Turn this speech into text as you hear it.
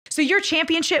So your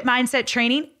championship mindset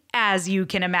training, as you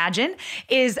can imagine,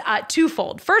 is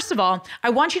twofold. First of all, I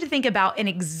want you to think about an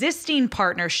existing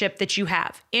partnership that you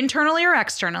have, internally or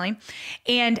externally,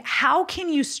 and how can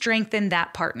you strengthen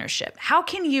that partnership? How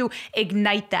can you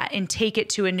ignite that and take it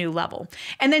to a new level?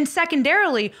 And then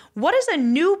secondarily, what is a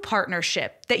new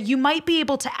partnership that you might be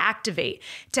able to activate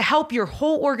to help your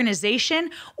whole organization,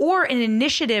 or an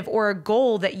initiative or a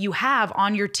goal that you have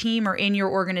on your team or in your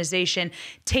organization,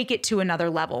 take it to another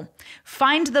level?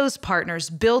 Find those partners,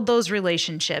 build those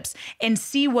relationships, and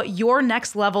see what your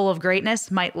next level of greatness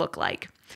might look like.